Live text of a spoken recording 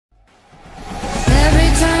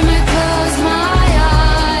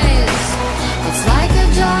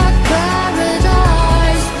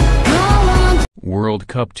World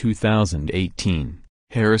Cup 2018,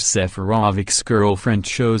 Haris Seferovic's girlfriend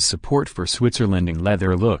shows support for Switzerland in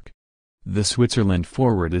leather look. The Switzerland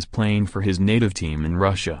forward is playing for his native team in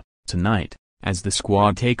Russia, tonight, as the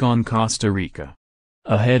squad take on Costa Rica.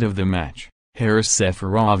 Ahead of the match, Haris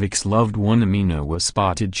Seferovic's loved one Amina was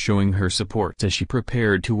spotted showing her support as she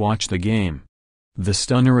prepared to watch the game. The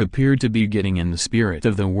stunner appeared to be getting in the spirit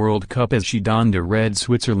of the World Cup as she donned a red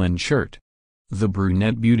Switzerland shirt. The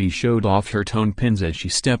brunette beauty showed off her toned pins as she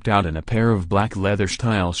stepped out in a pair of black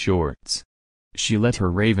leather-style shorts. She let her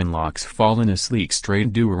raven locks fall in a sleek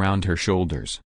straight do around her shoulders.